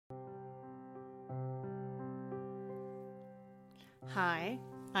Hi,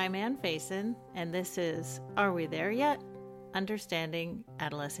 I'm Ann Faison, and this is Are We There Yet? Understanding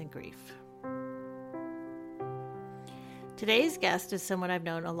Adolescent Grief. Today's guest is someone I've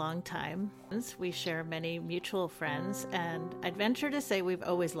known a long time. We share many mutual friends, and I'd venture to say we've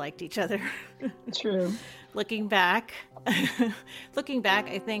always liked each other. True. Looking back,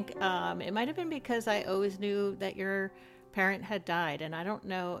 I think it might have been because I always knew that your parent had died, and I don't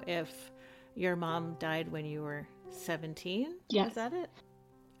know if your mom died when you were 17. Yes. Is that it?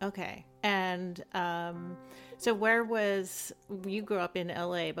 Okay. And so you grew up in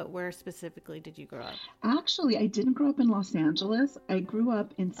LA, but where specifically did you grow up? Actually, I didn't grow up in Los Angeles. I grew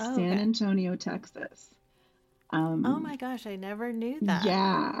up in San Antonio, Texas. Oh my gosh, I never knew that.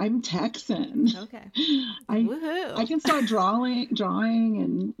 Yeah, I'm Texan. Okay. Woohoo. I can start drawing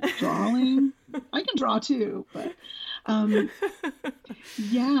and drawing. I can draw too, but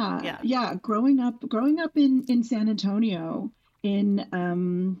yeah. Growing up in San Antonio in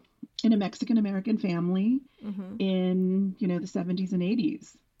a Mexican American family in the 70s and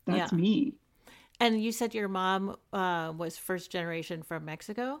 80s. That's me. And you said your mom was first generation from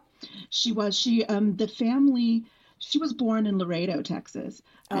Mexico? She was. The family. She was born in Laredo, Texas,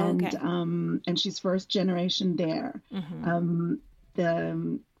 and she's first generation there. And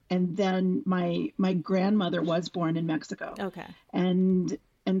then my grandmother was born in Mexico. Okay. And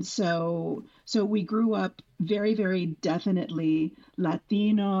so we grew up very, very definitely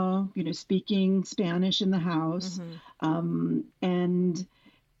Latino, speaking Spanish in the house.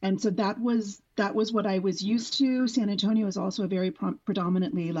 And so that was what I was used to. San Antonio is also a very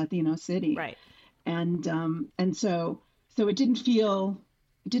predominantly Latino city. Right. And so it didn't feel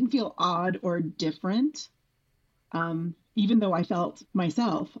odd or different. Even though I felt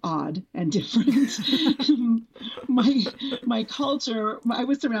myself odd and different. my culture, I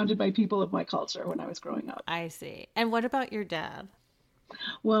was surrounded by people of my culture when I was growing up. I see. And what about your dad?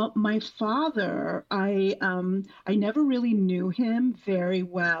 Well, my father, I never really knew him very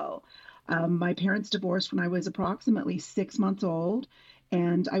well. My parents divorced when I was approximately 6 months old,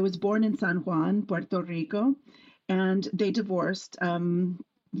 and I was born in San Juan, Puerto Rico, and they divorced.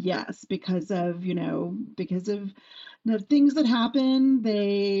 Yes, because of the things that happened.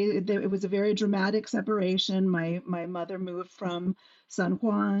 It was a very dramatic separation. My mother moved from San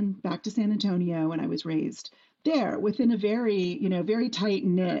Juan back to San Antonio, and I was raised there within a very tight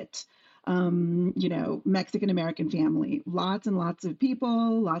knit, Mexican American family. Lots and lots of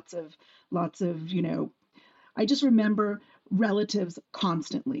people, lots of. I just remember relatives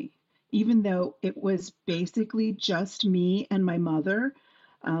constantly, even though it was basically just me and my mother.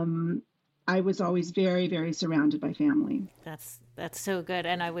 I was always very, very surrounded by family. That's so good,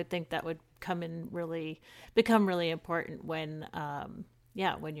 and I would think that would become really important when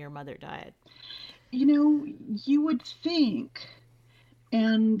your mother died. You would think,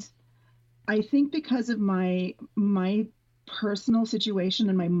 and I think because of my personal situation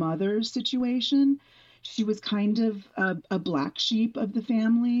and my mother's situation, she was kind of a black sheep of the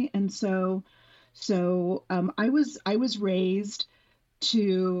family, and so I was raised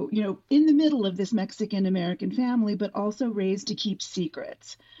to, in the middle of this Mexican American family, but also raised to keep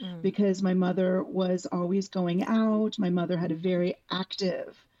secrets because my mother was always going out. My mother had a very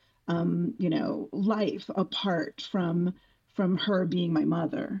active, life apart from her being my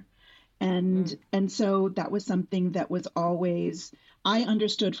mother. And so that was something that was always, I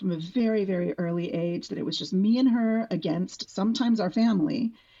understood from a very, very early age that it was just me and her against sometimes our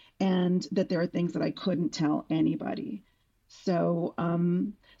family, and that there are things that I couldn't tell anybody. So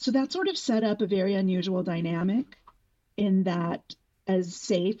that sort of set up a very unusual dynamic in that, as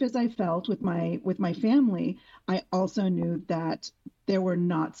safe as I felt with my family, I also knew that there were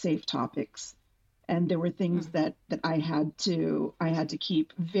not safe topics, and there were things that I had to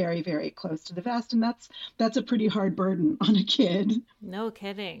keep very, very close to the vest, and that's a pretty hard burden on a kid. No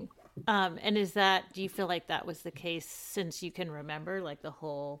kidding. And do you feel like that was the case since you can remember, like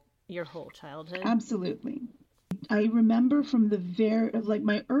your whole childhood? Absolutely. I remember from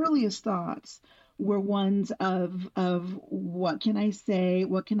my earliest thoughts were ones of what can I say,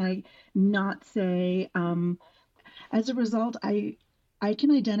 what can I not say. As a result, I can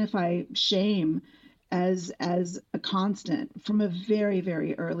identify shame as a constant from a very,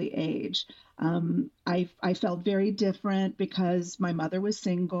 very early age. I felt very different because my mother was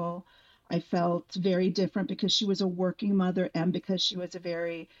single. I felt very different because she was a working mother, and because she was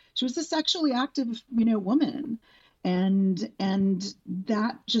a sexually active, woman. And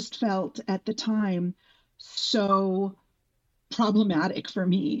that just felt at the time so problematic for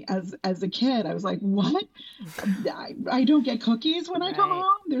me as a kid. I was like, what? I don't get cookies when I come home.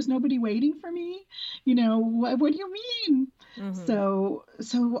 There's nobody waiting for me. What do you mean? Mm-hmm.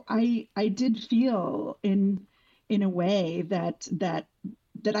 So I did feel in a way that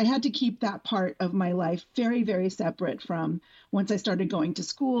I had to keep that part of my life very, very separate from once I started going to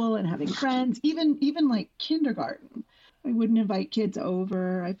school and having friends, even like kindergarten. I wouldn't invite kids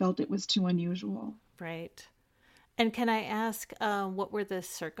over. I felt it was too unusual. Right. And can I ask, what were the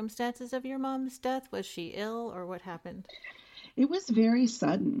circumstances of your mom's death? Was she ill or what happened? It was very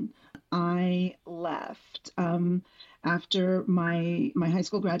sudden. I left after my high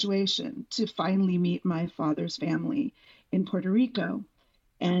school graduation to finally meet my father's family in Puerto Rico.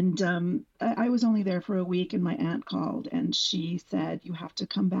 And I was only there for a week, and my aunt called and she said, "You have to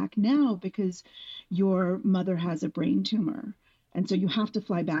come back now because your mother has a brain tumor. And so you have to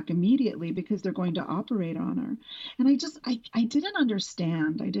fly back immediately because they're going to operate on her." And I didn't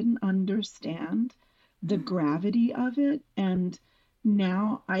understand. I didn't understand the gravity of it. And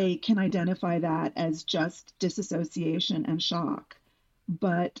now I can identify that as just disassociation and shock.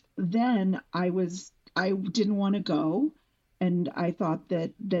 But then I didn't want to go, and I thought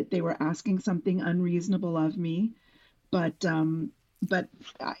that they were asking something unreasonable of me. But but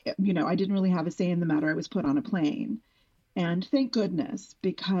I didn't really have a say in the matter. I was put on a plane, and thank goodness,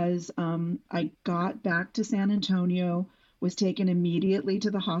 because I got back to San Antonio, was taken immediately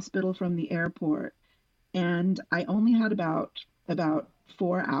to the hospital from the airport, and I only had about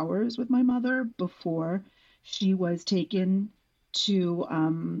 4 hours with my mother before she was taken to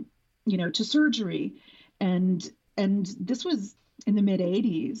to surgery, and this was in the mid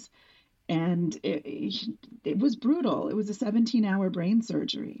 80s, and it was brutal. It was a 17-hour brain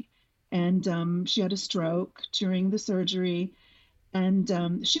surgery, and she had a stroke during the surgery, and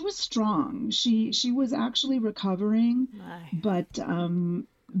she was strong. She was actually recovering, My. but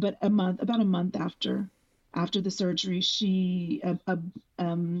about a month after the surgery, she had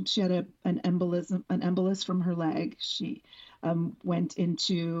an embolus from her leg. She went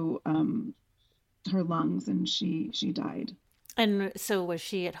into her lungs, and she died. And so was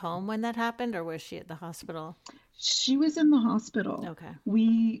she at home when that happened or was she at the hospital? She was in the hospital. Okay.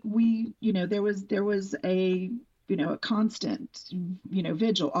 There was a constant,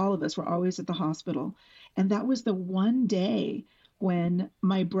 vigil. All of us were always at the hospital. And that was the one day when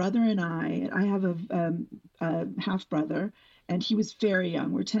my brother and I have a half brother, and he was very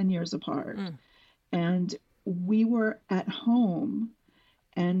young. We're 10 years apart. Mm. And we were at home,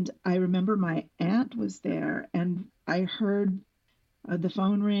 and I remember my aunt was there, and I heard the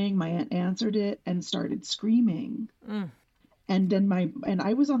phone ring. My aunt answered it and started screaming. Mm. And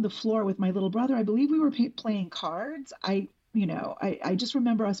I was on the floor with my little brother. I believe we were playing cards. I just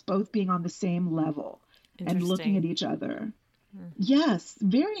remember us both being on the same level and looking at Interesting. each other. Mm. Yes,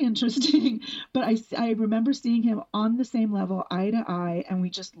 very interesting. But I remember seeing him on the same level, eye to eye, and we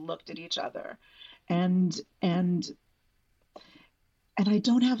just looked at each other. And and and I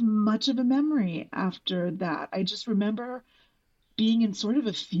don't have much of a memory after that. I just remember being in sort of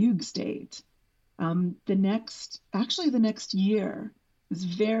a fugue state. The next year was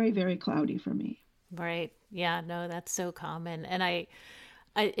very, very cloudy for me. Right. Yeah, no, that's so common. And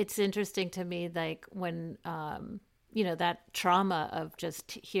it's interesting to me, like when, that trauma of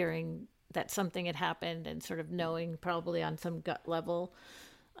just hearing that something had happened and sort of knowing probably on some gut level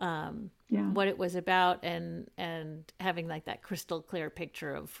Yeah. what it was about and having like that crystal clear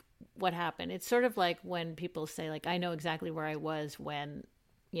picture of what happened. It's sort of like when people say like I know exactly where I was when,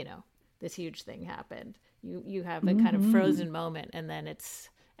 you know, this huge thing happened. You have a kind of Hmm. frozen moment and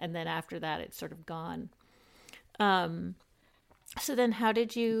then after that it's sort of gone. Um so then how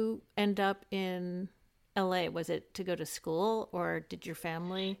did you end up in LA? Was it to go to school or did your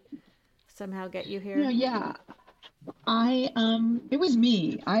family somehow get you here? Yeah. It was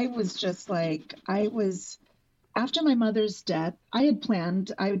me. I was after my mother's death, I had planned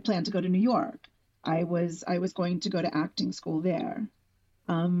to go to New York. I was going to go to acting school there.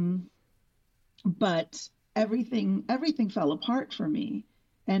 Um, but everything fell apart for me,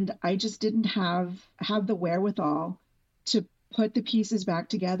 and I just didn't have the wherewithal to put the pieces back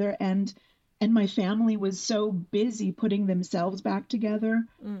together, and my family was so busy putting themselves back together,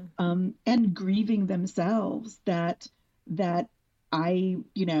 Mm, and grieving themselves, that I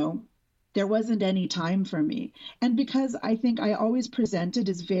there wasn't any time for me. And because I think I always presented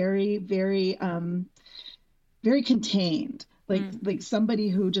as very, very very contained, mm, like somebody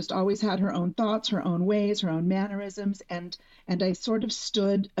who just always had her own thoughts, her own ways, her own mannerisms, and I sort of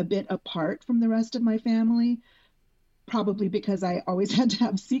stood a bit apart from the rest of my family, probably because I always had to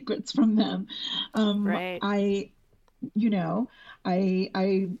have secrets from them. right. I you know I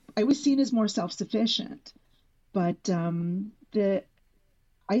was seen as more self-sufficient, but the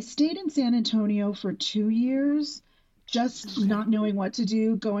I stayed in San Antonio for 2 years just Okay. not knowing what to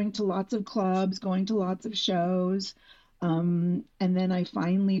do, going to lots of clubs, going to lots of shows. And then I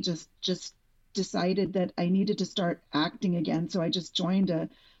finally just decided that I needed to start acting again. So I just joined a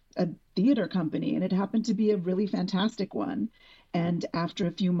theater company, and it happened to be a really fantastic one. And after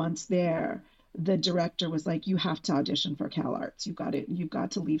a few months there, the director was like, "You have to audition for CalArts. You've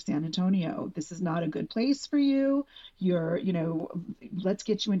got to leave San Antonio. This is not a good place for you. Let's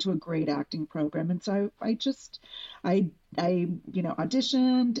get you into a great acting program." And so I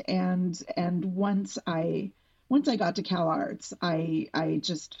auditioned, and once I got to CalArts, I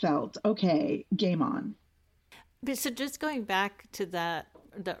just felt okay, game on. But so just going back to the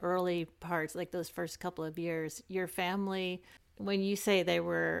early parts, like those first couple of years, your family, when you say they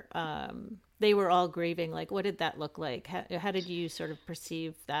were all grieving, like what did that look like? How did you sort of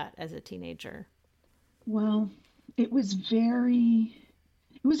perceive that as a teenager? Well, it was it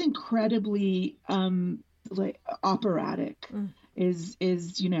was incredibly like operatic Mm,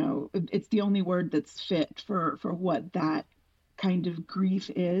 it's the only word that's fit for what that kind of grief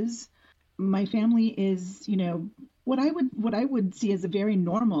is. My family is, what I would see as a very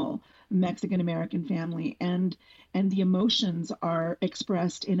normal Mexican American family, and the emotions are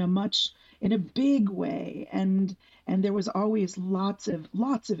expressed in a big way, and there was always lots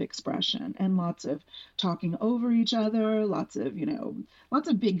of expression and lots of talking over each other, lots of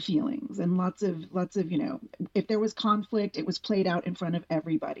big feelings, and lots of if there was conflict, it was played out in front of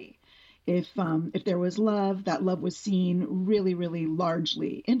everybody. If there was love, that love was seen really, really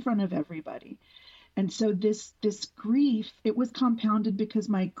largely in front of everybody. And so this grief, it was compounded because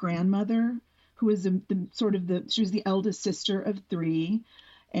my grandmother, who was she was the eldest sister of three,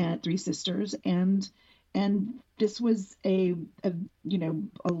 and three sisters, and this was a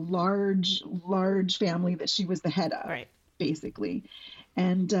large family that she was the head of, right. basically.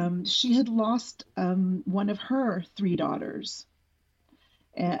 And she had lost one of her three daughters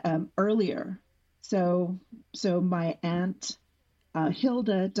earlier. So my aunt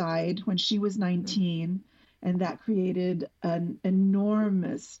Hilda died when she was Mm, 19, and that created an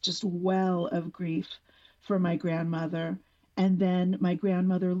enormous just well of grief for my grandmother. And then my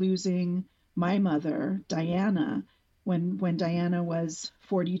grandmother losing my mother, Diana, when Diana was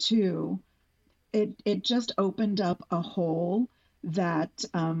 42, it just opened up a hole that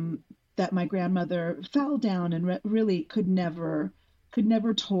my grandmother fell down and really could never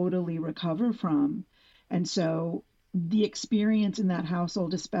totally recover from. And so the experience in that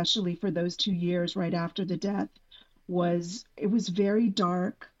household, especially for those 2 years right after the death, it was very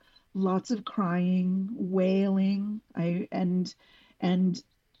dark, lots of crying, wailing, and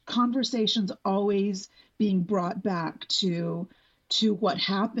conversations always being brought back to what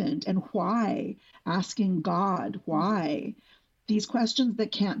happened and why, asking God mm, why. These questions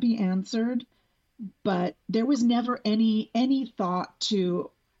that can't be answered, but there was never any thought to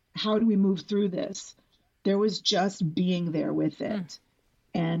how do we move through this. There was just being there with mm. it,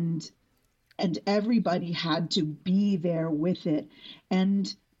 and everybody had to be there with it.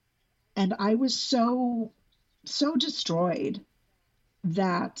 And and I was so destroyed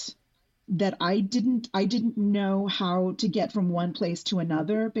that I didn't know how to get from one place to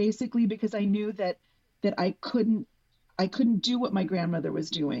another, basically, because I knew that I couldn't do what my grandmother was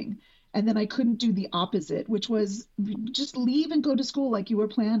doing. And then I couldn't do the opposite, which was just leave and go to school like you were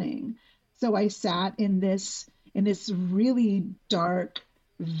planning. So I sat in this really dark,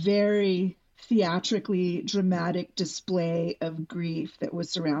 very theatrically dramatic display of grief that was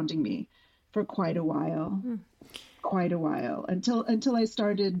surrounding me for Mm. quite a while, until I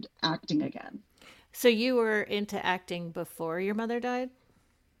started acting again. So you were into acting before your mother died?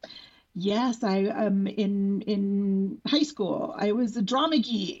 Yes, I in high school, I was a drama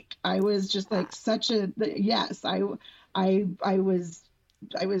geek. I was just like Ah, such a yes, I was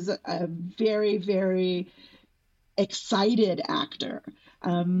a very, very excited actor.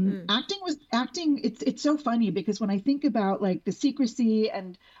 mm, Acting. It's so funny because when I think about like the secrecy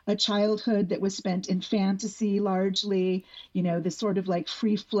and a childhood that was spent in fantasy largely, this sort of like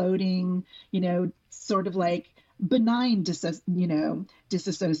free floating, sort of like benign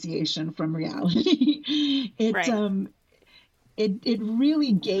disassociation from reality. it right. um it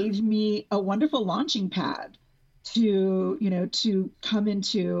really gave me a wonderful launching pad to come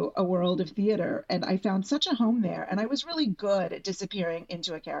into a world of theater, and I found such a home there, and I was really good at disappearing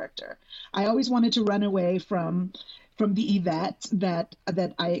into a character. I always wanted to run away from the Yvette that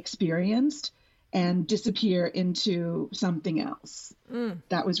I experienced and disappear into something else. Mm.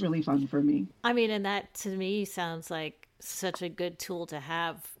 That was really fun for me. I mean, and that to me sounds like such a good tool to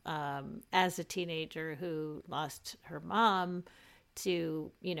have as a teenager who lost her mom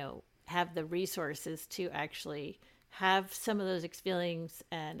to, have the resources to actually have some of those feelings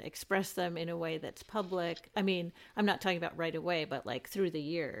and express them in a way that's public. I mean, I'm not talking about right away, but like through the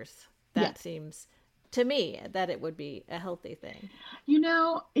years. Yeah. That seems to me that it would be a healthy thing.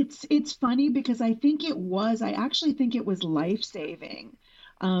 It's funny because I actually think it was life-saving.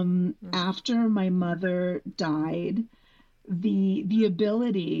 Mm. After my mother died, the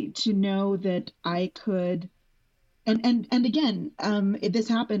ability to know that I could, and again, this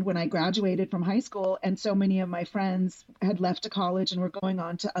happened when I graduated from high school, and so many of my friends had left to college and were going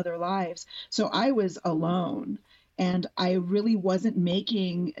on to other lives. So I was alone, and I really wasn't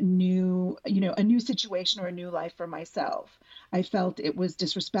making a new situation or a new life for myself. I felt it was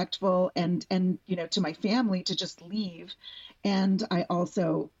disrespectful and to my family to just leave, and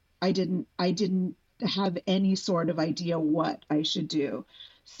I didn't have any sort of idea what I should do.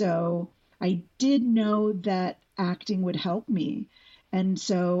 So I did know that acting would help me. And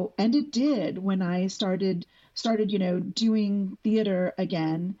it did when I started, doing theater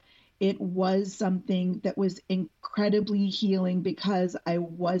again. It was something that was incredibly healing because I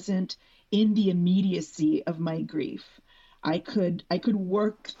wasn't in the immediacy of my grief. I could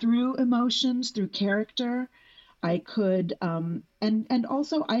work through emotions, through character. I could and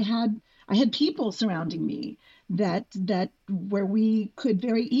also I had people surrounding me that where we could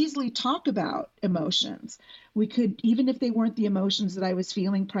very easily talk about emotions. We could, even if they weren't the emotions that I was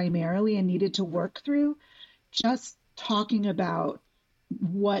feeling primarily and needed to work through, just talking about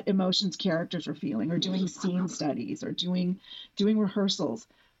what emotions characters were feeling, or doing scene studies, or doing rehearsals.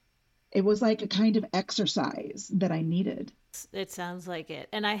 It was like a kind of exercise that I needed. It sounds like it.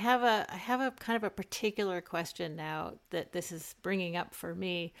 And I have a kind of a particular question now that this is bringing up for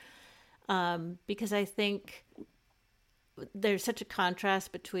me, because I think there's such a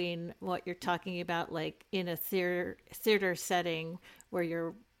contrast between what you're talking about, like in a theater setting where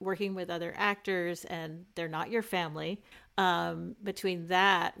you're working with other actors and they're not your family. Between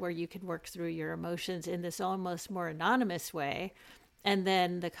that, where you can work through your emotions in this almost more anonymous way, and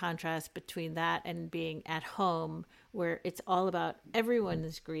then the contrast between that and being at home, where it's all about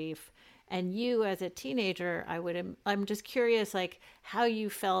everyone's grief. And you, as a teenager, I'm just curious, like how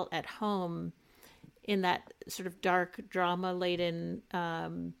you felt at home in that sort of dark drama laden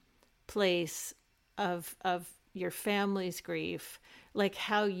place of your family's grief, like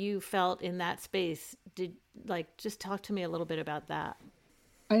how you felt in that space. Did like just talk to me a little bit about that.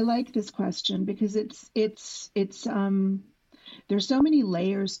 I like this question because it's there's so many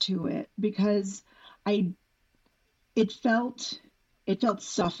layers to it, because I it felt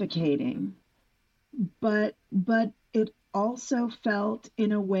suffocating, but it also felt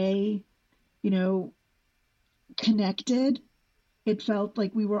in a way, you know, connected. It felt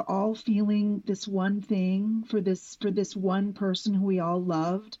like we were all feeling this one thing for this one person who we all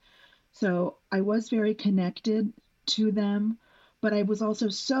loved. So I was very connected to them, but I was also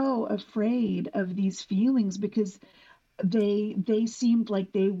so afraid of these feelings because they seemed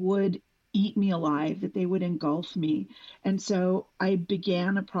like they would eat me alive, that they would engulf me. And so I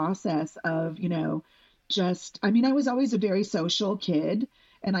began a process of, just, I mean, I was always a very social kid,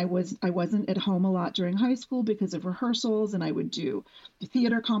 and I wasn't at home a lot during high school because of rehearsals, and I would do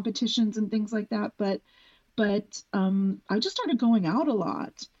theater competitions and things like that. But I just started going out a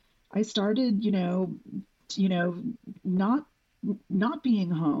lot. I started, you know, not not being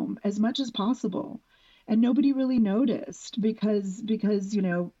home as much as possible, and nobody really noticed because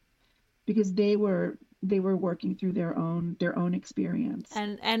they were working through their own experience.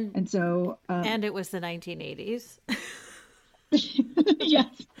 And and And so and it was the 1980s. yes,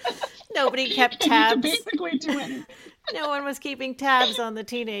 Nobody kept and you could tabs. basically do anything. No one was keeping tabs on the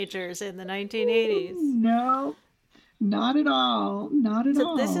teenagers in the 1980s. No, not at all, not at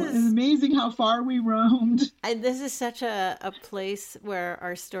So this all. It's is amazing how far we roamed. this is such a place where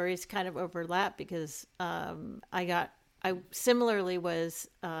our stories kind of overlap, because I similarly was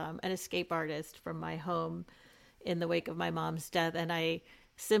an escape artist from my home in the wake of my mom's death, and I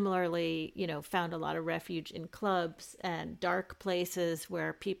similarly, found a lot of refuge in clubs and dark places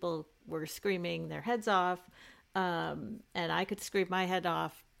where people were screaming their heads off, and I could scream my head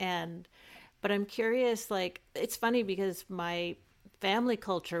off. And but I'm curious, like it's funny because my family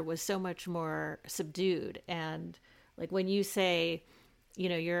culture was so much more subdued, and like when you say,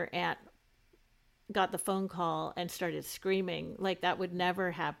 your aunt got the phone call and started screaming, like that would never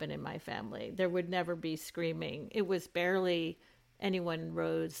happen in my family. There would never be screaming. It was barely anyone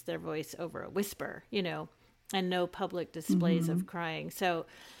rose their voice over a whisper, and no public displays Hmm. of crying. So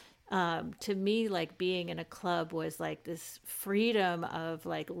to me, like being in a club was like this freedom of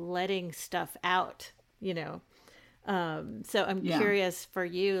like letting stuff out. So I'm Yeah. curious for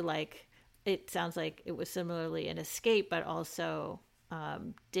you, like it sounds like it was similarly an escape, but also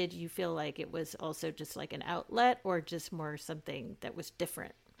did you feel like it was also just like an outlet or just more something that was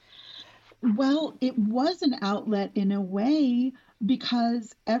different? Well, it was an outlet in a way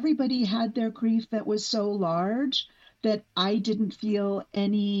because everybody had their grief that was so large that I didn't feel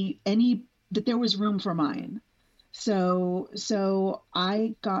any that there was room for mine. So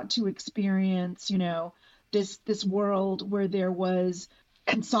I got to experience, this world where there was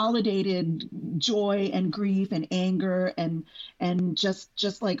consolidated joy and grief and anger and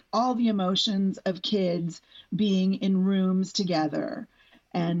just like all the emotions of kids being in rooms together.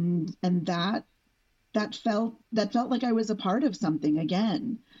 And that felt like I was a part of something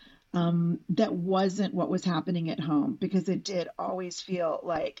again, that wasn't what was happening at home, because it did always feel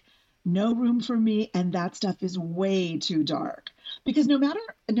like no room for me, and that stuff is way too dark. Because no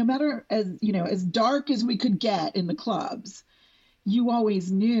matter as as dark as we could get in the clubs, you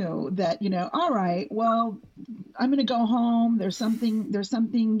always knew that, all right, well, I'm going to go home. There's something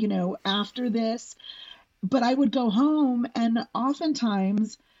after this. But I would go home, and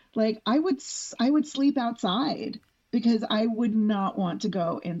oftentimes, like, I would sleep outside because I would not want to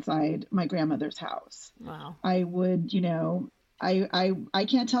go inside my grandmother's house. Wow. I would, I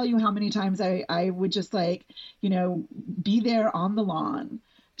can't tell you how many times I would just, like, be there on the lawn,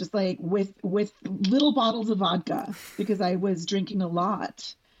 just like with little bottles of vodka, because I was drinking a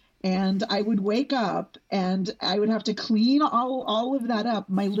lot. And I would wake up and I would have to clean all of that up,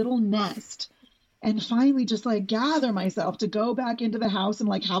 my little nest, and finally just like gather myself to go back into the house and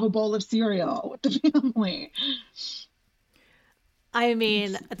like have a bowl of cereal with the family. I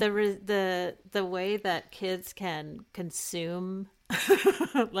mean, the way that kids can consume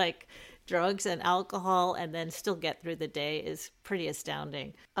like drugs and alcohol and then still get through the day is pretty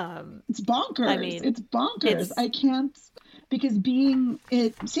astounding. It's I bonkers. mean, It's bonkers. it's I can't, because being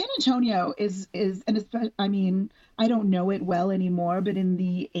it San Antonio is and especially, I mean, I don't know it well anymore, but in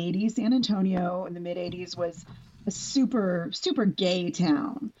the 80s, San Antonio in the mid 80s was a super super gay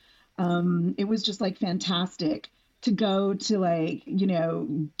town. It was just like fantastic to go to, like,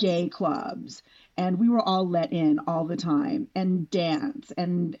 gay clubs, and we were all let in all the time and dance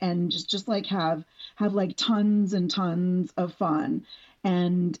and just like have like tons and tons of fun,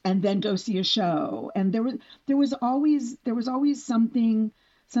 and then go see a show. And there was always something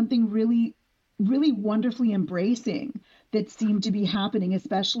really wonderfully embracing that seemed to be happening,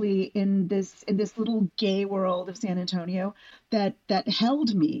 especially in this little gay world of San Antonio, that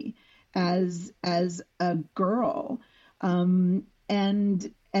held me as a girl. And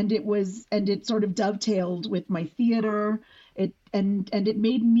it sort of dovetailed with my theater. It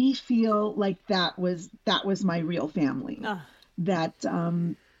made me feel like that was my real family. oh, That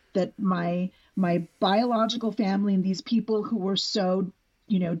my biological family, and these people who were so,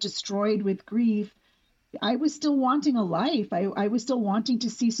 destroyed with grief, I was still wanting a life. I was still wanting to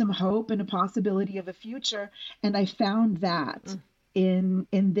see some hope and a possibility of a future. And I found that in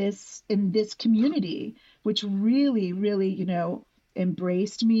this community, which really, really,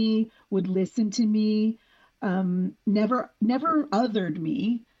 embraced me, would listen to me, never othered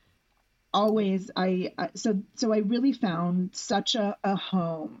me. Always, so I really found such a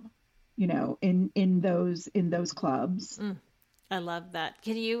home, in those clubs. I love that.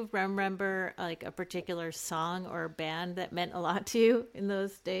 Can you remember like a particular song or band that meant a lot to you in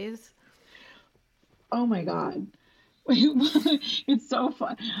those days? Oh my God. It's so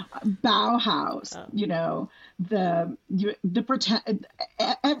fun. Bauhaus, Oh, the pretend,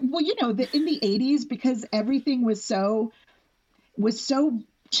 well, in the 80s, because everything was so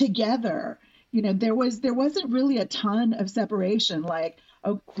together. There wasn't really a ton of separation. Like,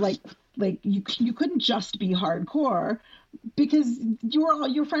 oh, like you couldn't just be hardcore, because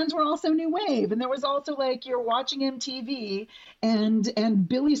your friends were also new wave, and there was also, like, you're watching MTV, and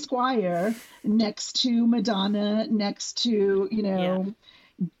Billy Squire next to Madonna, next to, yeah.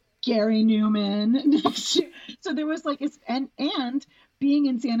 Gary Newman next to, so there was like, and being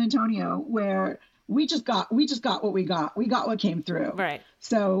in San Antonio, where we just got what we got. We got what came through. Right.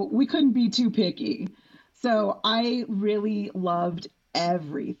 So we couldn't be too picky. So I really loved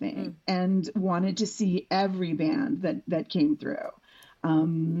everything and wanted to see every band that came through.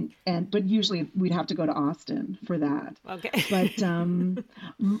 But usually we'd have to go to Austin for that. Okay. But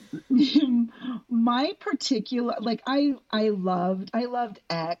my particular, like, I loved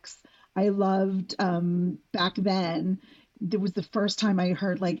X. I loved, back then. There was the first time I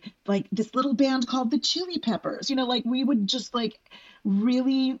heard like this little band called the Chili Peppers. Like, we would just like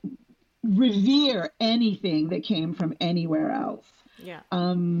really revere anything that came from anywhere else. Yeah.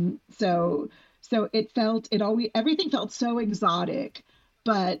 So it always, everything felt so exotic,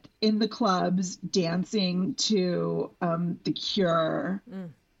 but in the clubs dancing to The Cure Mm.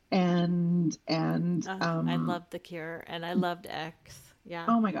 and I loved The Cure and I loved X. Yeah.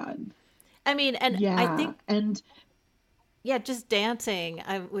 oh my God. I mean, and I Yeah. think, And yeah, just dancing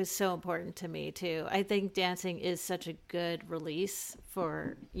was so important to me too. I think dancing is such a good release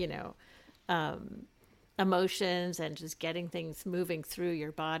for, emotions and just getting things moving through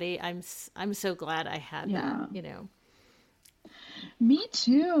your body. I'm so glad I had that. me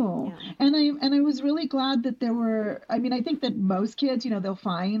too. Yeah. And I was really glad that there were, I mean, I think that most kids, they'll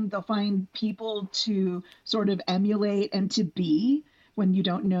find people to sort of emulate and to be when you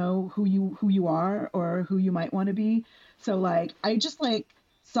don't know who you are or who you might want to be. So like I just like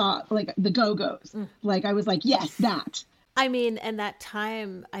saw like the Go-Go's. Mm. Like I was like, yes, that. I mean, and that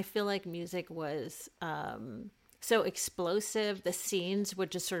time, I feel like music was so explosive. The scenes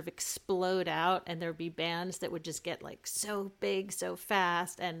would just sort of explode out, and there'd be bands that would just get like so big, so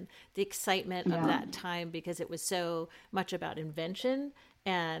fast, and the excitement of Yeah. that time because it was so much about invention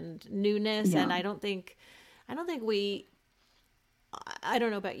and newness. And Yeah. I don't think we. I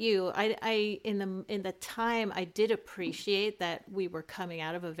don't know about you. In the time, I did appreciate that we were coming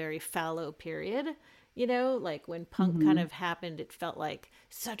out of a very fallow period. Like when punk kind Hmm. of happened, it felt like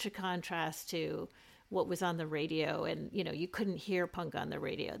such a contrast to what was on the radio. And, you couldn't hear punk on the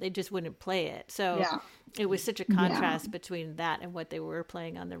radio, they just wouldn't play it. So Yeah. it was such a Yeah. contrast between that and what they were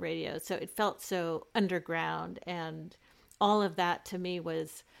playing on the radio. So it felt so underground. And all of that to me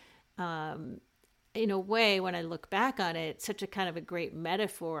was, in a way, when I look back on it, such a kind of a great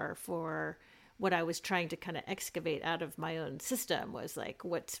metaphor for what I was trying to kind of excavate out of my own system, was like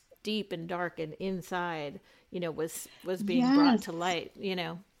what's deep and dark and inside, was being brought Yes. to light.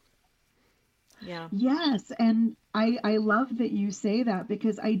 Yeah. Yes, and I love that you say that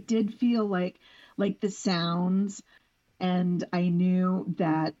because I did feel like the sounds, and I knew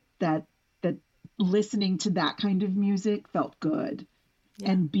that listening to that kind of music felt good,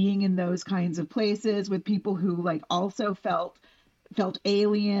 Yeah. and being in those kinds of places with people who like also felt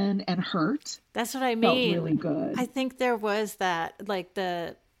alien and hurt That's what I felt mean. really I good. think there was that, like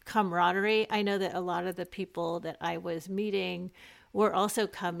the camaraderie. I know that a lot of the people that I was meeting were also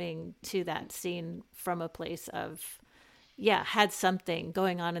coming to that scene from a place of, yeah, had something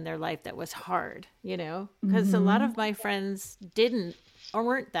going on in their life that was hard. Because a lot Hmm. of my friends didn't or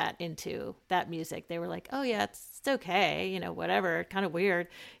weren't that into that music. They were like, oh, yeah, it's okay, whatever, kind of weird,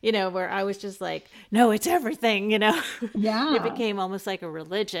 where I was just like, no, it's everything. It Yeah. became almost like a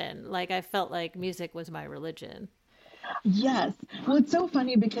religion. Like I felt like music was my religion. Yes. Well, it's so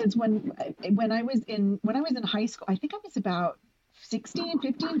funny because when I was in high school, I think I was about 16,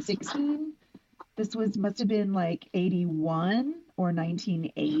 15, 16. This was must have been like 81 or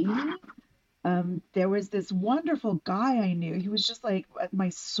 1980. There was this wonderful guy I knew. He was just like my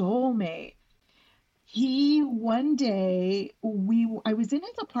soulmate. He one day we I was in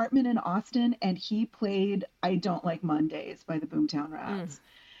his apartment in Austin and he played I Don't Like Mondays by the Boomtown Mm. Rats.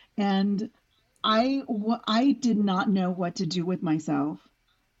 And I did not know what to do with myself.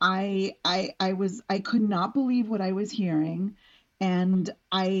 I could not believe what I was hearing, and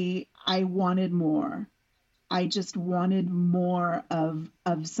I wanted more. I just wanted more of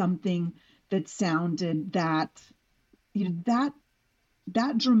something that sounded that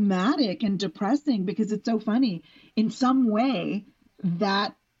dramatic and depressing, because it's so funny. In some way,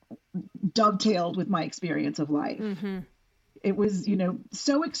 that dovetailed with my experience of life. Mm-hmm. It was,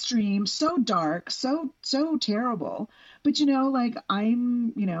 so extreme, so dark, so terrible. But like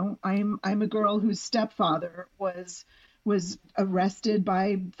I'm a girl whose stepfather was arrested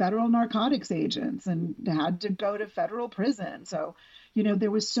by federal narcotics agents and had to go to federal prison. So there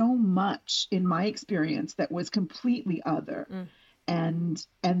was so much in my experience that was completely other. Mm.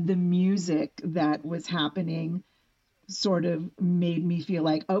 And the music that was happening sort of made me feel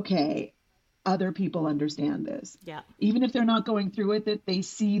like, okay, other people understand this. Yeah. Even if they're not going through it, that they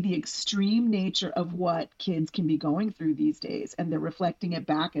see the extreme nature of what kids can be going through these days, and they're reflecting it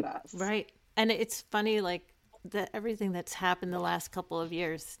back at us. Right. And it's funny, like everything that's happened the last couple of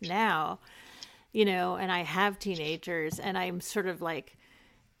years now, and I have teenagers, and I'm sort of like,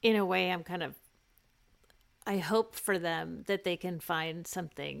 in a way, I hope for them that they can find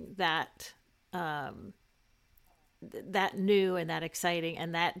something that new and that exciting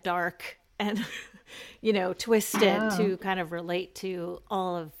and that dark and twisted Yeah. to kind of relate to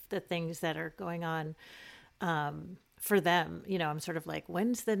all of the things that are going on for them. I'm sort of like,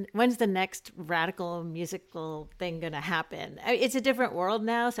 when's the next radical musical thing going to happen? It's a different world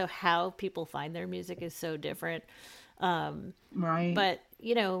now, so how people find their music is so different. Right. But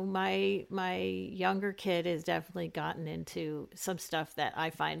my younger kid has definitely gotten into some stuff that I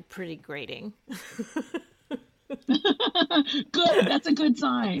find pretty grating. Good. That's a good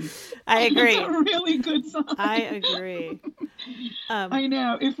sign. I That's a agree. really good I sign. agree. Um, I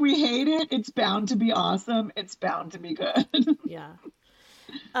know. If we hate it, it's bound to be awesome. It's bound to be good. yeah.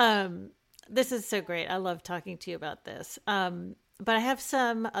 Um, this is so great. I love talking to you about this. But I have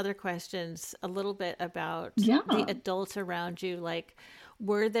some other questions a little bit about the Yeah. adults around you. Like,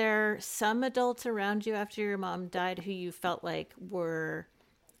 were there some adults around you after your mom died who you felt like were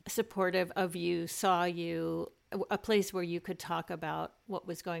supportive of you, saw you, a place where you could talk about what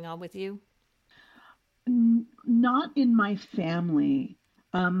was going on with you? Not in my family,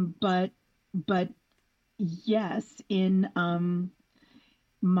 but yes, in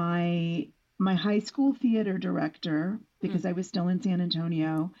my my high school theater director, Hmm. because I was still in San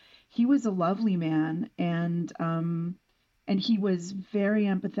Antonio. He was a lovely man, and he was very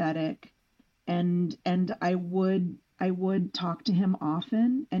empathetic, and I would talk to him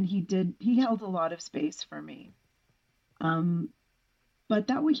often, and he held a lot of space for me. Um, but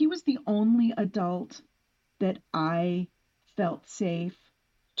he was the only adult that I felt safe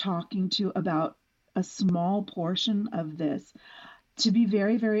talking to about a small portion of this. To be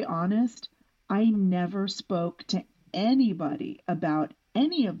very, very honest, I never spoke to anybody about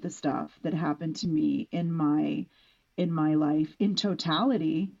any of the stuff that happened to me in my life in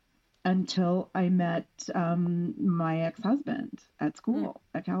totality until I met my ex-husband at Mm. school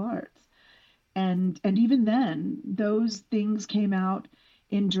at Cal Arts. And even then, those things came out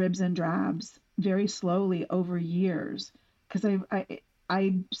in dribs and drabs very slowly over years, because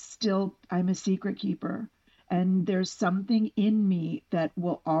I'm a secret keeper, and there's something in me that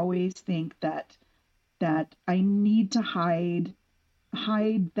will always think that I need to hide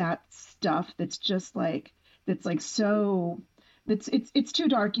that stuff that's like so that's it's too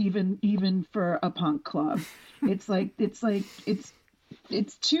dark even for a punk club.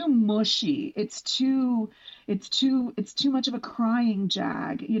 It's too mushy. It's too much of a crying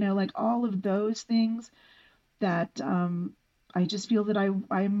jag. Like all of those things that I just feel that I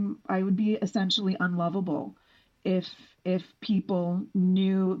would be essentially unlovable if if people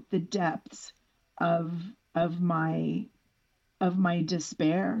knew the depths of of my of my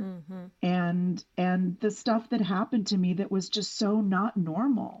despair Hmm. and the stuff that happened to me that was just so not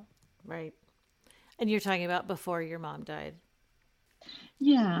normal. Right. And you're talking about before your mom died.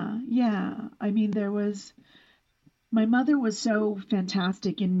 Yeah, yeah. I mean, my mother was so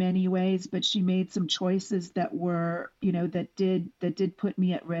fantastic in many ways, but she made some choices that were, that did put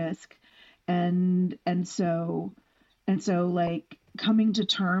me at risk. And so like coming to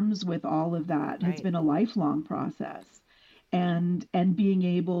terms with all of that has Right. been a lifelong process. And being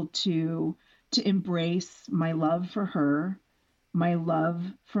able to embrace my love for her, my love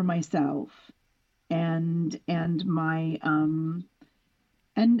for myself, and my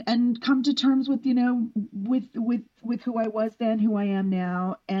and come to terms with with who I was then, who I am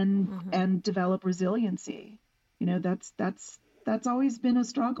now, Hmm. and develop resiliency. That's always been a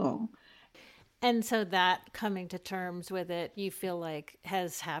struggle. And so that coming to terms with it, you feel like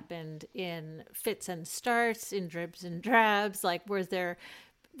has happened in fits and starts, in dribs and drabs. Like, was there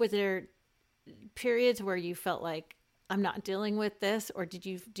periods where you felt like I'm not dealing with this, or do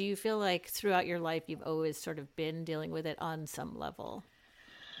you feel like throughout your life you've always sort of been dealing with it on some level?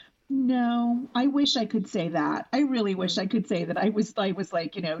 No, I wish I could say that. I really wish Mm. I could say that I was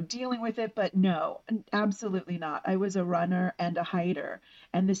like, dealing with it, but no, absolutely not. I was a runner and a hider.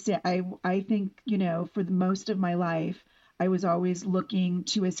 And I think, for the most of my life, I was always looking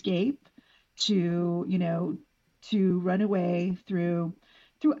to escape, to run away through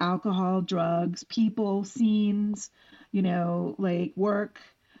alcohol, drugs, people, scenes, like work.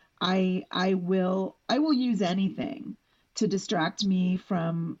 I will use anything to distract me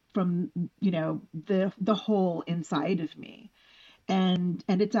from the hole inside of me. And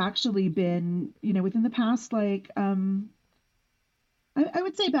it's actually been, within the past, like I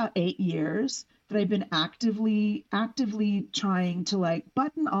would say about 8 years, that I've been actively trying to like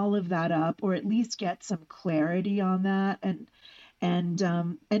button all of that up, or at least get some clarity on that, and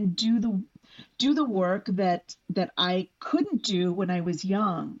do the work that I couldn't do when I was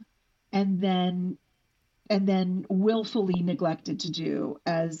young, and then willfully neglected to do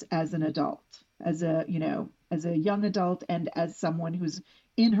as an adult, as a young adult, and as someone who's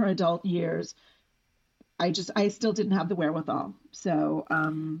in her adult years. I still didn't have the wherewithal. So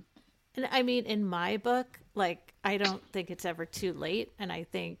And I mean, in my book, like, I don't think it's ever too late. And I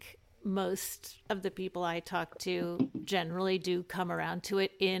think most of the people I talk to generally do come around to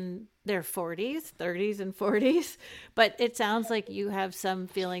it in their 40s, 30s, and 40s. But it sounds like you have some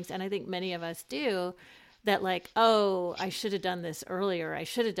feelings, and I think many of us do, that like, oh, I should have done this earlier. I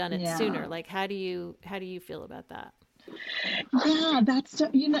should have done it Yeah. sooner. Like, how do you feel about that? Yeah,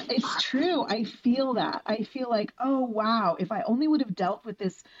 it's true. I feel that. I feel like, oh, wow, if I only would have dealt with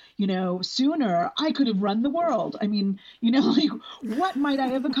this, sooner, I could have run the world. I mean, like, what might I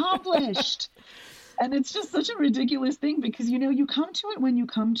have accomplished? And it's just such a ridiculous thing because, you come to it when you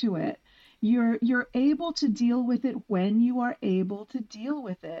come to it. You're able to deal with it when you are able to deal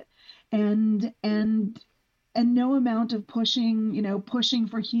with it. And no amount of pushing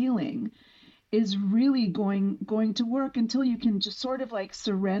for healing is really going to work until you can just sort of like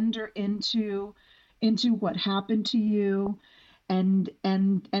surrender into what happened to you and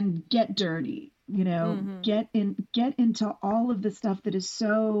get dirty, Mm-hmm. get into all of the stuff that is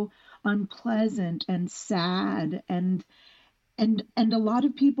so unpleasant and sad and a lot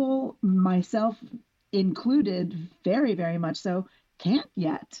of people, myself included, very, very much so, can't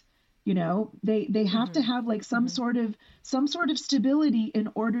yet. They have to Mm-hmm. have like Mm-hmm. some sort of stability in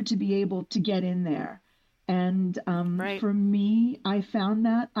order to be able to get in there. And Right. for me, I found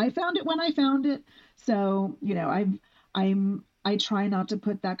it when I found it. So, I try not to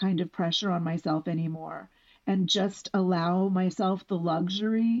put that kind of pressure on myself anymore and just allow myself the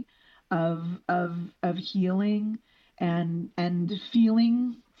luxury of healing and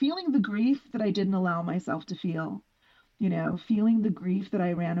feeling the grief that I didn't allow myself to feel, feeling the grief that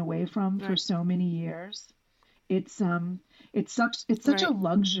I ran away from for Right. so many years. It's such a Right.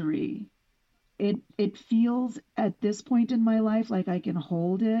 luxury. It feels at this point in my life like I can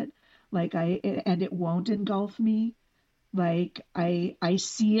hold it, and it won't engulf me. Like I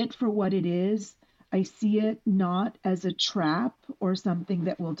see it for what it is. I see it not as a trap or something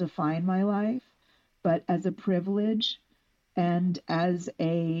that will define my life, but as a privilege and as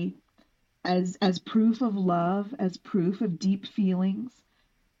proof of love, as proof of deep feelings,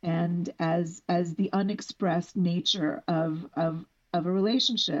 and as the unexpressed nature of a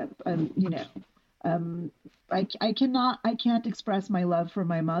relationship. Um, I can't express my love for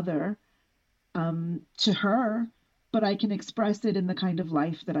my mother to her, but I can express it in the kind of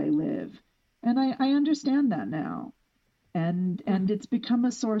life that I live, and I understand that now. And Mm-hmm. it's become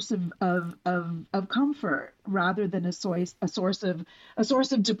a source of comfort rather than a source of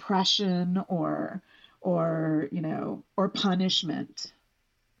depression or punishment.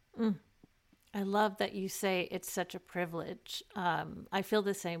 Mm. I love that you say it's such a privilege. I feel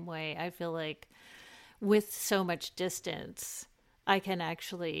the same way. I feel like with so much distance, I can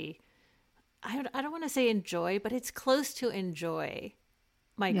actually, I don't want to say enjoy, but it's close to enjoy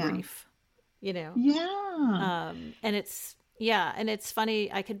my Yeah. grief, you know? Yeah. And yeah, and it's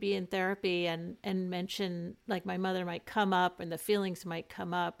funny. I could be in therapy and mention like my mother might come up and the feelings might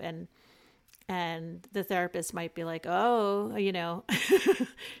come up and the therapist might be like, "Oh,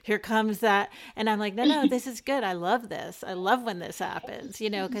 here comes that." And I'm like, "No, no, this is good. I love this. I love when this happens."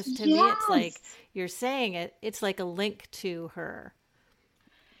 Because to me it's like Yes. you're saying it's like a link to her.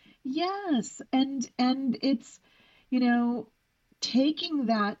 Yes. And it's, you know, taking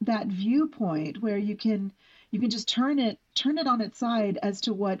that viewpoint where you can just turn it on its side as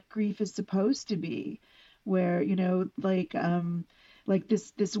to what grief is supposed to be, where like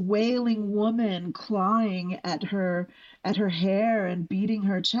this wailing woman clawing at her hair and beating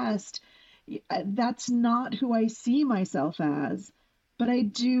her chest. That's not who I see myself as, but I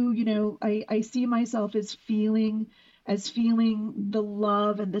do, I see myself as feeling the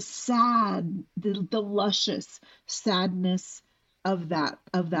love and the luscious sadness of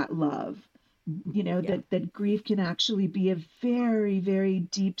that love. Yeah. That grief can actually be a very, very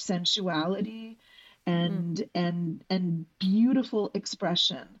deep sensuality Mm, and beautiful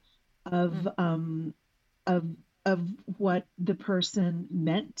expression mm, of of of what the person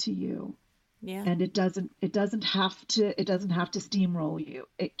meant to you. yeah. And it doesn't have to steamroll you.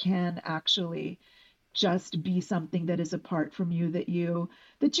 It can actually just be something that is apart from you, that you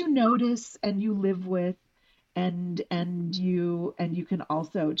notice and you live with, and you can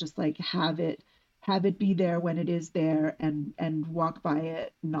also just like have it be there when it is there, and walk by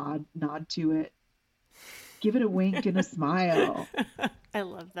it, nod to it, give it a wink and a smile. I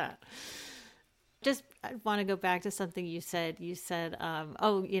love that. Just I want to go back to something you said. You said,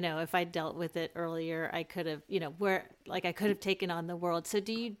 "Oh, if I dealt with it earlier, I could have, where like I could have taken on the world." So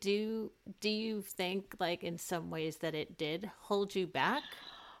do you think like in some ways that it did hold you back?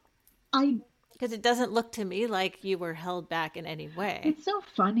 I Because it doesn't look to me like you were held back in any way. It's so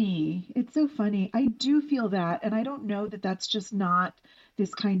funny. I do feel that, and I don't know that that's just not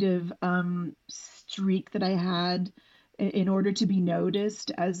this kind of streak that I had in order to be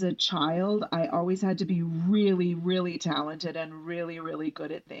noticed as a child, I always had to be really, really talented and really, really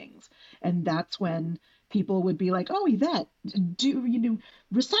good at things. And that's when people would be like, "Oh, Yvette, do you know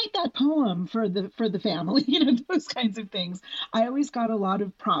recite that poem for the family?" Those kinds of things. I always got a lot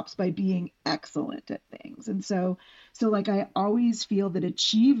of props by being excellent at things. And so like I always feel that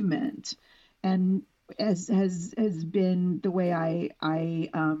achievement and has been the way I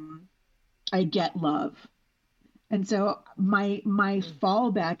get love. And so my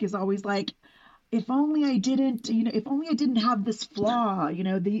fallback is always like, if only I didn't, if only I didn't have this flaw,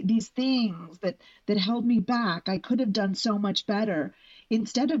 these things that held me back. I could have done so much better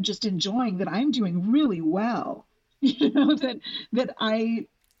instead of just enjoying that I'm doing really well. That I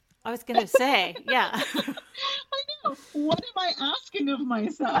was going to say, yeah. I know. What am I asking of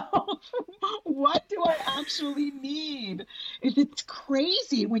myself? What do I actually need? It's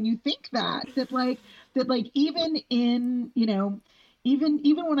crazy when you think that even in, even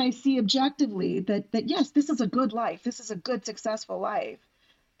when I see objectively that yes, this is a good life, this is a good successful life,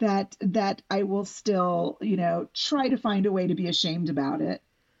 that I will still, try to find a way to be ashamed about it.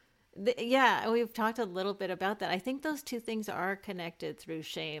 Yeah, we've talked a little bit about that. I think those two things are connected through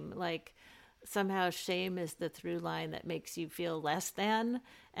shame. Like somehow shame is the through line that makes you feel less than.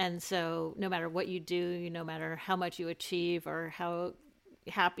 And so no matter what you do, no matter how much you achieve or how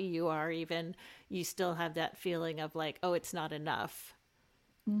happy you are, even, you still have that feeling of like, oh, it's not enough.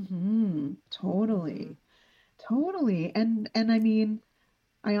 Totally. Totally. And I mean,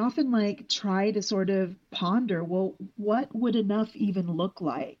 I often like try to sort of ponder, well, what would enough even look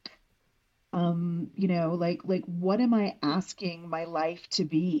like? Like what am I asking my life to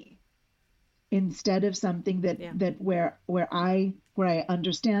be, instead of something Yeah. that where I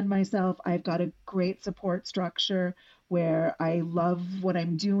understand myself, I've got a great support structure, where I love what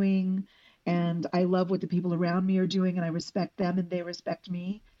I'm doing and I love what the people around me are doing and I respect them and they respect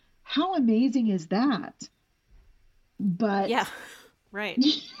me. How amazing is that? Yeah. But Right.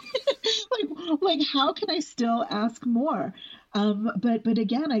 like how can I still ask more? But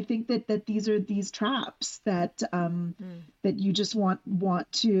again, I think that these are these traps Mm. that you just want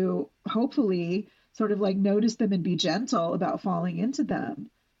to hopefully sort of like notice them and be gentle about falling into them.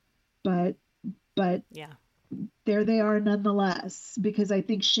 But but Yeah. there they are nonetheless, because I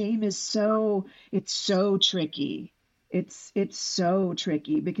think shame is it's so tricky. It's so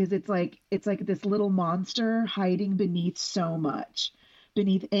tricky because it's like this little monster hiding beneath so much,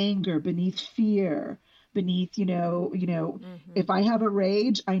 beneath anger, beneath fear, beneath, Mm-hmm. if I have a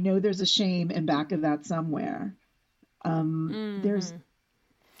rage, I know there's a shame in back of that somewhere. There's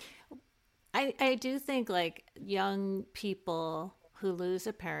Mm-hmm. I do think like young people who lose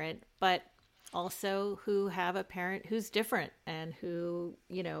a parent, but also who have a parent who's different and who,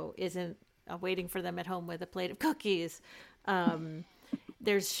 isn't waiting for them at home with a plate of cookies. Um,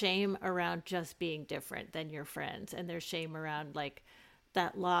 there's shame around just being different than your friends, and there's shame around like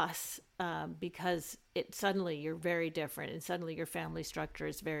that loss, because it suddenly you're very different and suddenly your family structure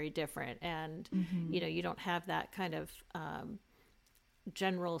is very different, and mhm, you don't have that kind of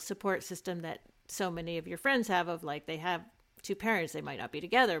general support system that so many of your friends have, of like they have two parents, they might not be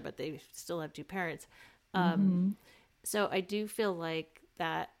together but they still have two parents. mhm. So I do feel like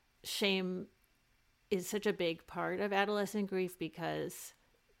that shame is such a big part of adolescent grief, because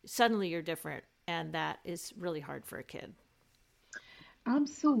suddenly you're different, and that is really hard for a kid.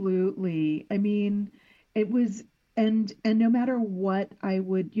 Absolutely. I mean, it was, and no matter what I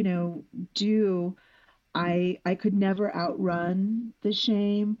would, do, I could never outrun the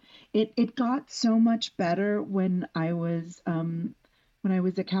shame. It got so much better when I was at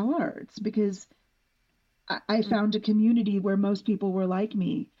CalArts, because I Mm, found a community where most people were like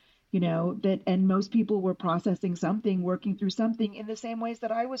me, and most people were processing something, working through something in the same ways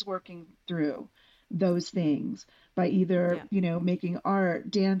that I was working through those things, by either, yeah. making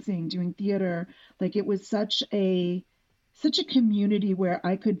art, dancing, doing theater. Like it was such a community where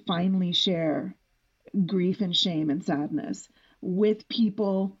I could finally share grief and shame and sadness with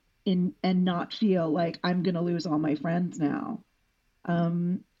people, and not feel like I'm going to lose all my friends now.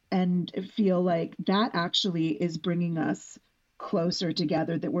 um, and feel like that actually is bringing us closer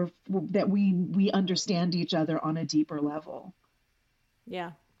together, that we understand each other on a deeper level.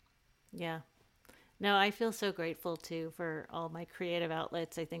 Yeah. Yeah. No, I feel so grateful too for all my creative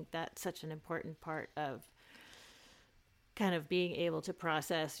outlets. I think that's such an important part of kind of being able to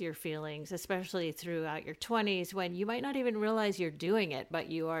process your feelings, especially throughout your 20s when you might not even realize you're doing it,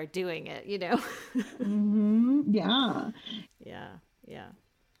 but you are doing it. Yeah. Yeah, yeah.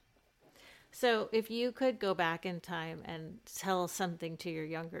 So if you could go back in time and tell something to your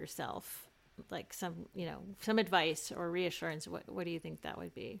younger self, like some advice or reassurance, what do you think that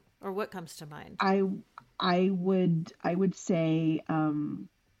would be? Or what comes to mind? I would say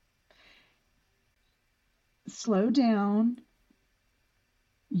slow down.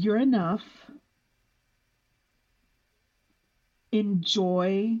 You're enough.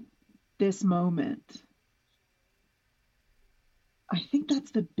 Enjoy this moment. I think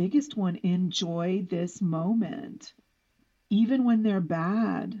that's the biggest one. Enjoy this moment. Even when they're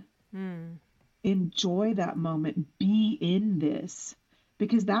bad, Hmm. enjoy that moment. Be in this.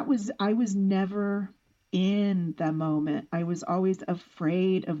 Because I was never in the moment. I was always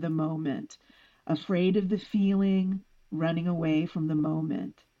afraid of the moment, afraid of the feeling, running away from the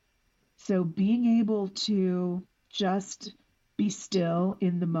moment. So being able to just be still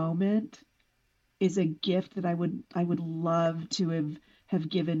in the moment is a gift that I would love to have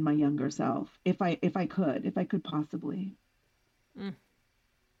given my younger self if I could possibly. Mm.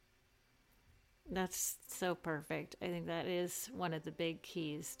 That's so perfect. I think that is one of the big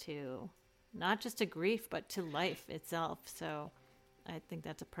keys to not just to grief, but to life itself. So I think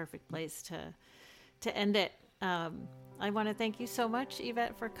that's a perfect place to end it. I want to thank you so much,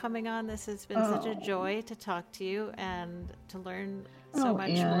 Yvette, for coming on. This has been such a Oh, joy to talk to you and to learn so oh, much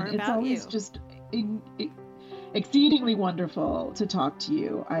and more it's about always you. just exceedingly wonderful to talk to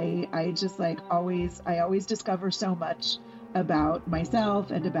you. I just like I always discover so much about myself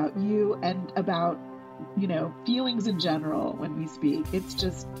and about you and about feelings in general when we speak.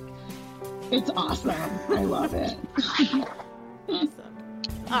 It's awesome. I love it. Awesome.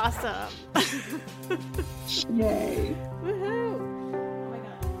 Awesome. Yay. Woohoo. Oh my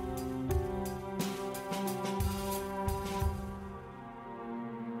God.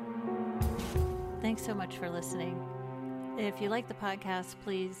 Thanks so much for listening. If you like the podcast,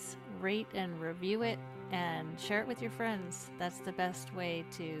 please rate and review it and share it with your friends. That's the best way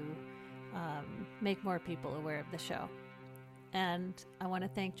to make more people aware of the show. And I want to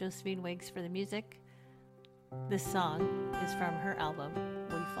thank Josephine Wiggs for the music. This song is from her album,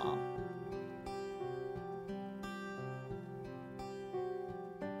 We Fall.